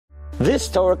This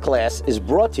Torah class is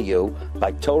brought to you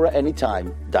by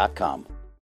TorahAnytime.com.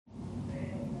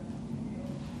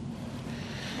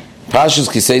 Parshas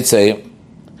Kiseitze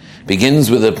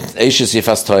begins with the Eishes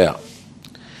Yifas Toya.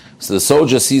 So the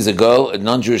soldier sees a girl, a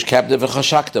non-Jewish captive, a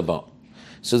chashakta ba.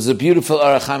 So there's a beautiful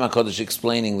Orach Chaim HaKodesh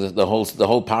explaining the whole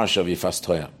parsha of Yifas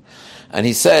Toya. And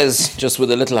he says, just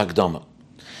with a little Hakdama,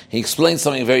 he explains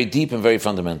something very deep and very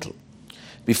fundamental.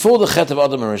 Before the Chet of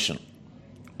Adam Rishon,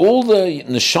 all the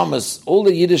neshamas, all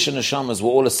the Yiddish neshamas were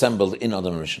all assembled in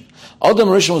Adam Rishon. Adam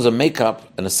Rishon was a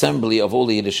makeup, an assembly of all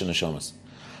the Yiddish neshamas.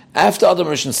 After Adam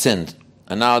Rishon sinned,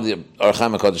 and now the Orach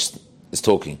Chaim HaKodesh is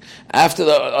talking, after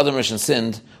the Adam Rishon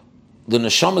sinned, the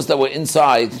neshamas that were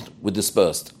inside were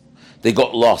dispersed. They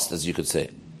got lost, as you could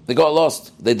say. They got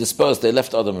lost. They dispersed. They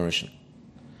left Adam Rishon.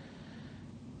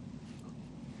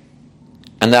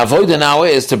 And the avodah now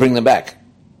is to bring them back.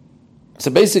 So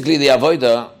basically, the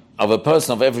avodah of a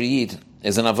person, of every Yid,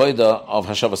 is an avodah of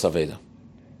Hashavas Aveda.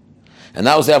 And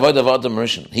that was the avodah of Adam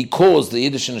Rishon. He caused the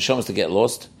Yiddish neshamas to get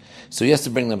lost, so he has to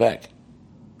bring them back.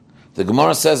 The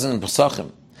Gemara says in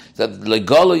Pesachim that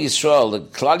Legalo Yisrael, the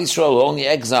Klal Yisrael, were only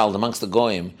exiled amongst the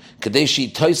Goyim,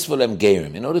 Kadeshi Toisvolem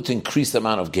Gerim, in order to increase the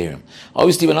amount of Gerim.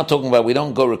 Obviously, we're not talking about, we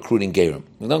don't go recruiting Gerim.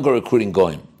 We don't go recruiting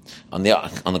Goyim. On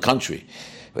the contrary.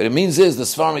 What it means is, the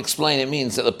Sfarim explain, it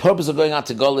means that the purpose of going out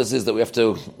to Golis is that we have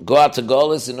to go out to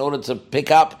Golis in order to pick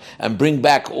up and bring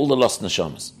back all the lost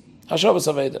neshamas.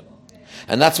 Hashavas Aveda.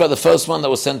 And that's why the first one that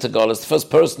was sent to Golis, the first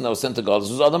person that was sent to Golis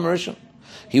was Adam Rishon.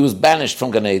 He was banished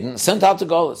from Gan Eden, sent out to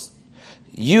Golis.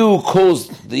 You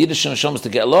caused the Yiddish neshamas to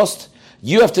get lost,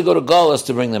 you have to go to Golis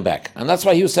to bring them back. And that's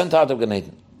why he was sent out of Gan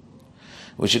Eden.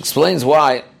 Which explains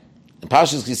why, in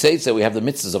Parshas Kiseitze, we have the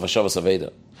mitzvahs of Hashavas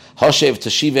Aveda. Hoshev,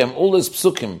 Teshivim, all those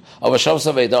psukim of Hashavas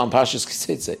Aveda on Parshas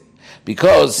Kiseitze.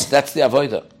 Because that's the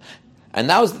avodah. And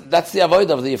now that's the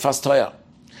avodah of the Yifas Toya.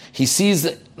 He sees,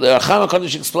 the Orach Chaim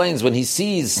HaKodesh explains, when he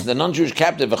sees the non-Jewish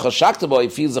captive, a chashakta boy, he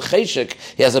feels a cheshek,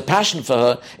 he has a passion for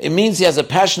her, it means he has a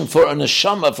passion for a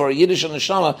neshama, for a Yiddish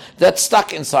neshama, that's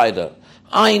stuck inside her.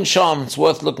 Ayin Sham, it's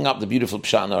worth looking up the beautiful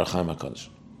pshat in the Orach Chaim HaKodesh.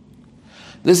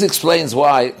 This explains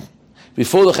why,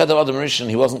 before the Chet of Adam Rishon,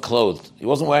 he wasn't clothed. He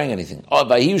wasn't wearing anything. Oh,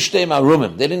 by Yushtei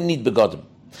Ma'arumim, they didn't need begodim.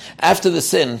 After the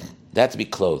sin, they had to be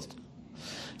clothed.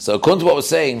 So according to what we're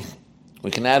saying,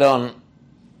 we can add on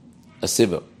a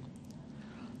sibur.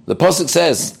 The Pasuk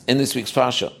says in this week's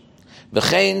Parsha,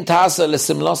 V'chein ta'asa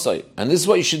lesimlosoi, and this is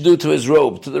what you should do to his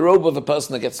robe, to the robe of a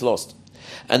person that gets lost.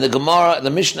 And the Gemara,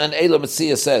 the Mishnah and Eila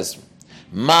Metzia says,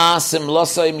 Ma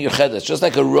simlosoi yuchedes, just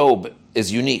like a robe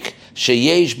is unique.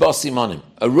 Sheyesh ba simonim.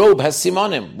 A robe has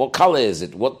simonim. What color is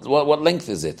it? What length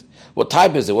is it? What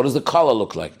type is it? What does the color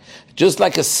look like? Just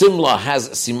like a simla has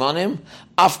simonim,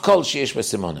 afkol sheyesh ba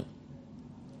simonim.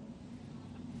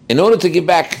 In order to give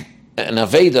back an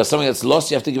aveda, something that's lost,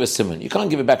 you have to give a simon. You can't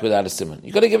give it back without a simon.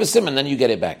 You've got to give a simon, then you get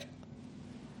it back.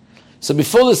 So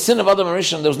before the sin of Adam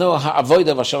Rishon, there was no avodah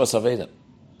of Hashavas Aveda.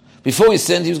 Before he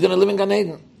sinned, he was going to live in Gan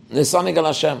Eden. Nisanig al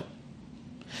Hashem.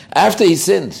 After he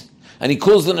sinned, and he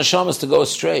caused the neshamas to go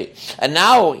astray, and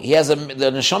now the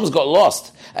neshamas got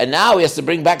lost, and now he has to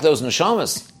bring back those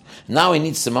neshamas. Now he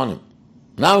needs simonim.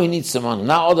 Now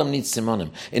Now Adam needs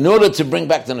simonim in order to bring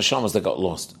back the neshamas that got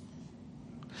lost.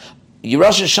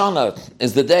 Rosh Hashanah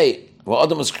is the day where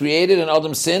Adam was created and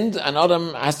Adam sinned, and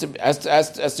Adam has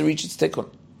to reach its tikkun.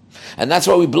 And that's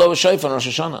why we blow a shofar on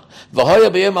Rosh Hashanah. V'hoya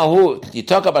b'yom hahu, you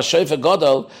talk about shofar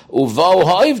gadol, u'vau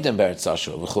ha'oivdim be'eretz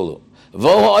Yisrael v'chulu.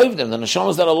 V'o ha'oivdim, the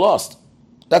neshamas that are lost.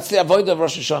 That's the avodah of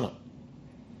Rosh Hashanah.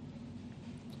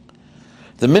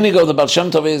 The minig of the Baal Shem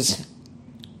Tov is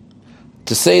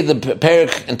to say the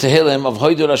perek in Tehillim of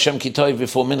Hoidu Hashem Ki Tov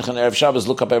before Mincha and Erev Shabbos,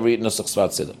 look up every Nusach Svat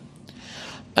Siddur.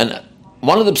 And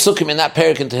one of the psukim in that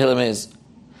perek in Tehillim is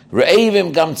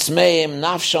Re'evim gam tzmeim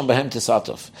nafsham behem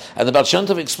tisatov. And the Baal Shem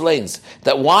Tov explains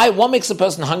that what makes a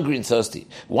person hungry and thirsty?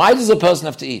 Why does a person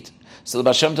have to eat? So the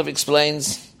Baal Shem Tov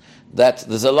explains that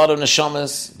there's a lot of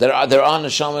neshamas, there are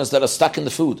neshamas that are stuck in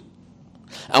the food.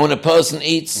 And when a person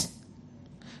eats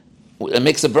and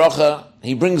makes a bracha,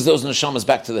 he brings those neshamas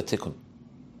back to the tikkun.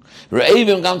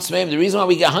 Re'evim gam tzmeim, the reason why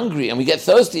we get hungry and we get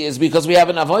thirsty is because we have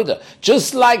an avodah.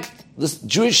 Just like this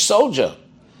Jewish soldier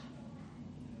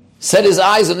set his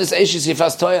eyes on this Eishes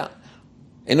Yifas Toya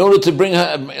in order to bring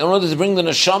the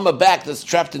neshama back that's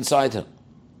trapped inside her.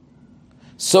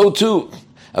 So too,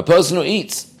 a person who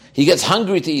eats, he gets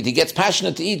hungry to eat, he gets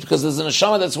passionate to eat because there's a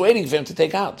neshama that's waiting for him to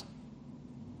take out.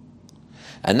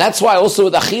 And that's why also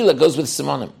with achila goes with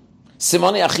simonim.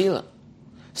 Simoni achila.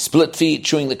 Split feet,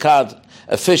 chewing the cud,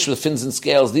 a fish with fins and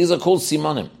scales, these are called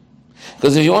simonim.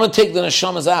 Because if you want to take the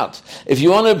neshamas out, if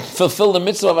you want to fulfill the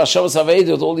mitzvah of Hashavas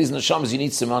Haveda with all these neshamas, you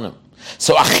need simanim.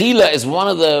 So achila is one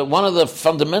of the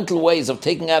fundamental ways of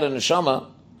taking out a neshama,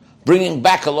 bringing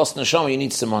back a lost neshama. You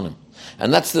need simanim,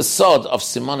 and that's the sod of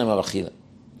simanim of achila.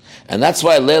 And that's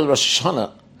why Leil Rosh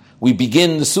Hashanah we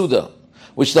begin the Suda,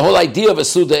 which the whole idea of a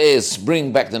Suda is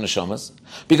bring back the neshamas,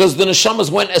 because the neshamas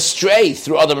went astray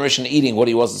through Adam Rishon eating what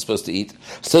he wasn't supposed to eat.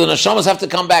 So the neshamas have to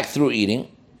come back through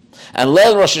eating. And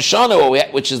Leil Rosh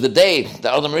Hashanah, which is the day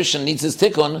that Adam Rishon needs his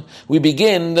tikkun, we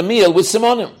begin the meal with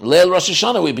simonim. Leil Rosh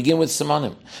Hashanah, we begin with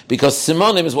simonim, because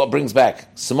simonim is what brings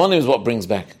back. Simonim is what brings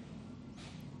back.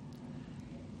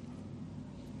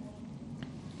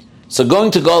 So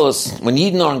going to Golus, when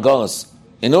Yidden are in Golus,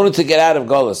 in order to get out of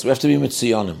Golus, we have to be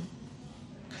mitziyonim.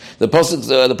 The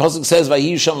pasuk says,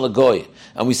 "Vayiyu sham lagoy,"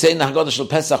 and we say in the Haggadah Shel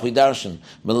Pesach we darshan,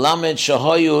 "Melamed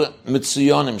shahoyu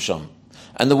mitziyonim sham."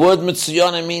 And the word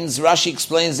mitziyonim means, Rashi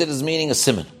explains it as meaning a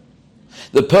siman.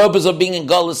 The purpose of being in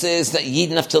Golus is that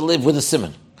Yidden have to live with a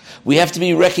siman. We have to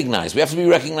be recognized. We have to be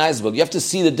recognizable. You have to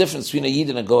see the difference between a Yid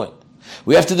and a Goy.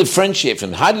 We have to differentiate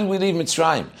from them. How did we leave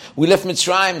Mitzrayim? We left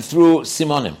Mitzrayim through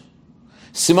simonim.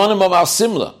 Simonim of our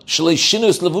simla. Shalei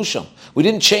shinus levusham. We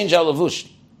didn't change our levush.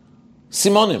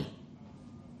 Simonim.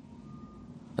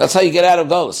 That's how you get out of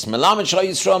Golus. Melamed Shal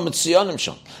Yisrael mitziyonim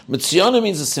sham. Mitziyonim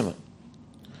means a simon.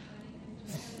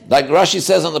 Like Rashi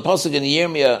says on the pasuk in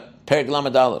Yirmiyah, Perek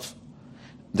Lamed Aleph,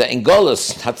 that in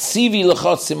Golus, Hatzivi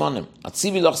lechot simonim.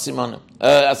 Hatzivi loch simonim.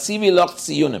 Hatzivi loch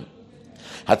tziyunim.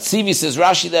 Hatzivi, says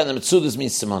Rashi there, and the Metzudas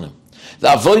means simonim.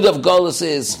 The avoid of Golus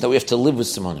is that we have to live with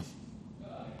simonim.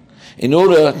 In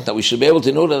order that we should be able to,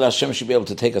 in order that Hashem should be able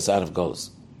to take us out of Golus.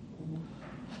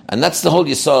 And that's the whole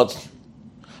yesod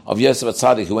of Yosef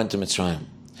HaTzadik who went to Mitzrayim.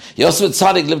 Yosef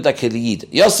HaTzadik lived like a Yid.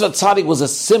 Yosef HaTzadik was a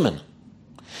simon.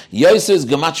 Yosef is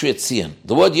Gematria Tzion.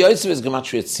 The word Yosef is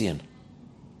Gematria Tzion.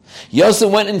 Yosef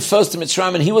went in first to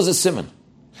Mitzrayim and he was a simon.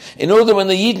 In order when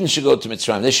the Yidden should go to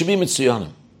Mitzrayim, they should be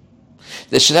Mitziyonim.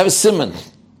 They should have a simon.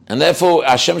 And therefore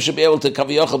Hashem should be able to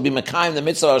Kaviyachal be Mekayim the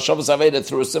mitzvah of Shabbos Aveda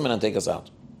through a simon and take us out.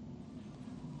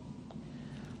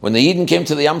 When the Yidden came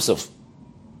to the Yamsuf,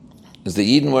 is the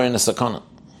Yidden were in a sakana.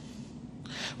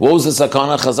 What was the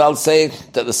sakana? Chazal say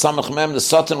that the Samach Mem, the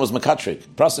Satan, was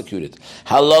Mekatrik, prosecuted.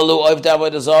 Halalu oivd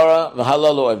avodah zara,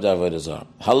 v'halalu oivd avodah zara.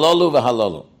 Halalu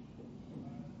v'halalu.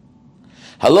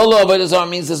 Halalu avodah zara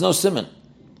means there's no simon.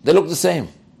 They look the same.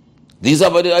 These are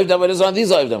oivd avodah zara,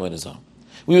 these are oivd avodah zara.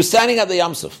 We were standing at the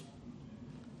Yamsuf.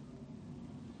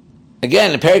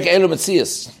 Again, in Perek Elu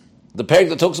Metzias, the Perek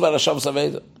that talks about Hashavas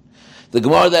Aveda, the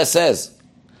Gemara there says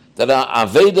that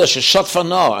Aveda sheshot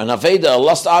fanar, an Aveda, a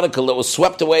lost article that was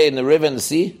swept away in the river and the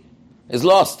sea, is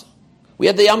lost. We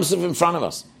had the Yamsuf in front of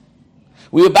us.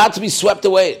 We were about to be swept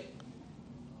away.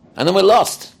 And then we're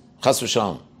lost. Chas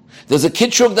v'shalom. There's a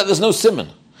kitrug that there's no simon.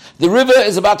 The river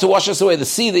is about to wash us away. The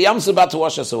sea, the Yamsuf is about to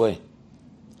wash us away.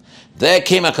 There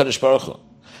came HaKadosh Baruch Hu.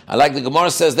 And like the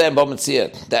Gemara says there in Bava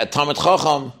Metzia, that Talmid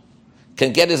Chacham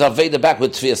can get his Aveda back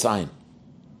with Tfias Ayin,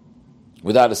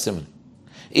 without a simon.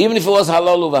 Even if it was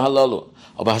halalu v'halalu,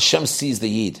 but Hashem sees the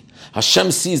yid.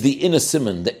 Hashem sees the inner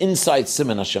simon, the inside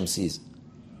simon Hashem sees.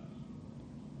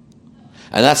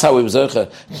 And that's how we were zocher,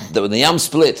 that when the Yam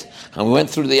split, and we went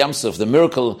through the Yamsuf, the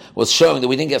miracle was showing that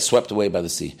we didn't get swept away by the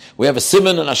sea. We have a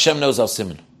simon and Hashem knows our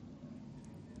simon.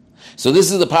 So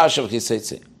this is the parasha of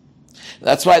Kiseitze.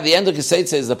 That's why the end of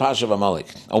Kiseitze is the parasha of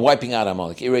Amalek, or wiping out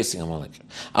Amalek, erasing Amalek.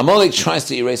 Amalek tries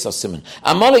to erase our simon.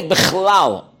 Amalek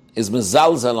b'chlal is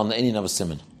mezalzel on the Indian of a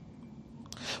simon.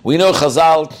 We know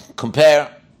Chazal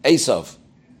compare Esav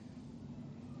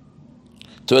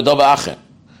to a dova acher,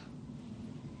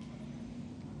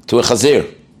 to a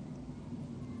chazir,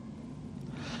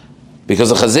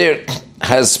 because a chazir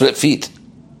has split feet,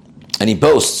 and he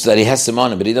boasts that he has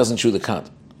simonim, but he doesn't chew the cud.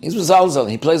 He's mezalzel.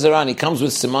 He plays around. He comes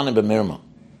with simonim b'mirma.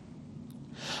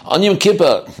 On Yom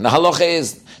Kippur, the halacha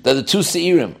is that the two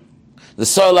seirim, the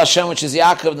soil Hashem, which is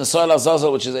Yaakov, and the soil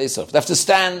Azazel, which is Esav, they have to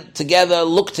stand together,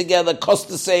 look together, cost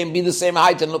the same, be the same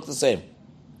height, and look the same.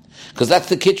 Because that's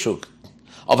the kitrug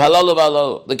of halalu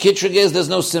v'halalu. The kitrug is there's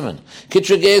no simon.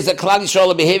 Kitrug is that Klal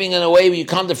Yisrael are behaving in a way where you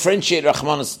can't differentiate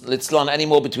Rachmanas Litzlan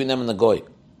anymore between them and the Goy.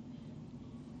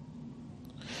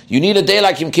 You need a day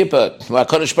like Yom Kippur, where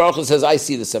HaKadosh Baruch Hu says, I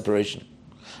see the separation.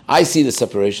 I see the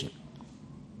separation.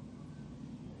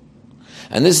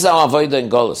 And this is our avodah in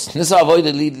Golus. This is our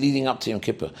avodah leading up to Yom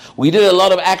Kippur. We did a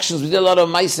lot of actions, we did a lot of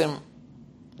maisim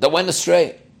that went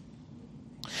astray.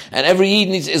 And every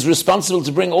Yid is responsible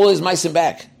to bring all his maisim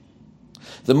back.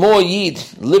 The more Yid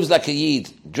lives like a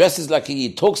Yid, dresses like a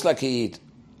Yid, talks like a Yid,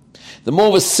 the more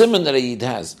of a simon that a Yid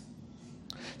has,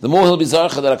 the more he'll be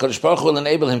zarcha that HaKadosh Baruch Hu will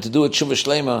enable him to do a tshuva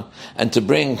shlema and to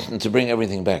bring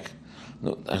everything back.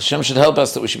 Hashem should help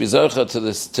us that we should be zarcha to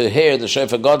this, to hear the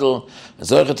shofar gadol,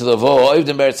 zarcha to the vo,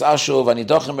 oivdim beretz ashuv,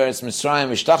 anidochem beretz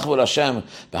Mitzrayim, vishtachvu l'Hashem,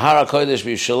 behar HaKodesh,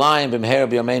 b'Yushalayim, b'mher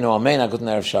b'yameinu, amen, guten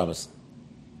erev Shabbos.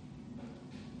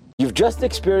 You've just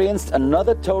experienced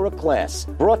another Torah class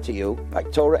brought to you by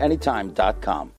TorahAnytime.com.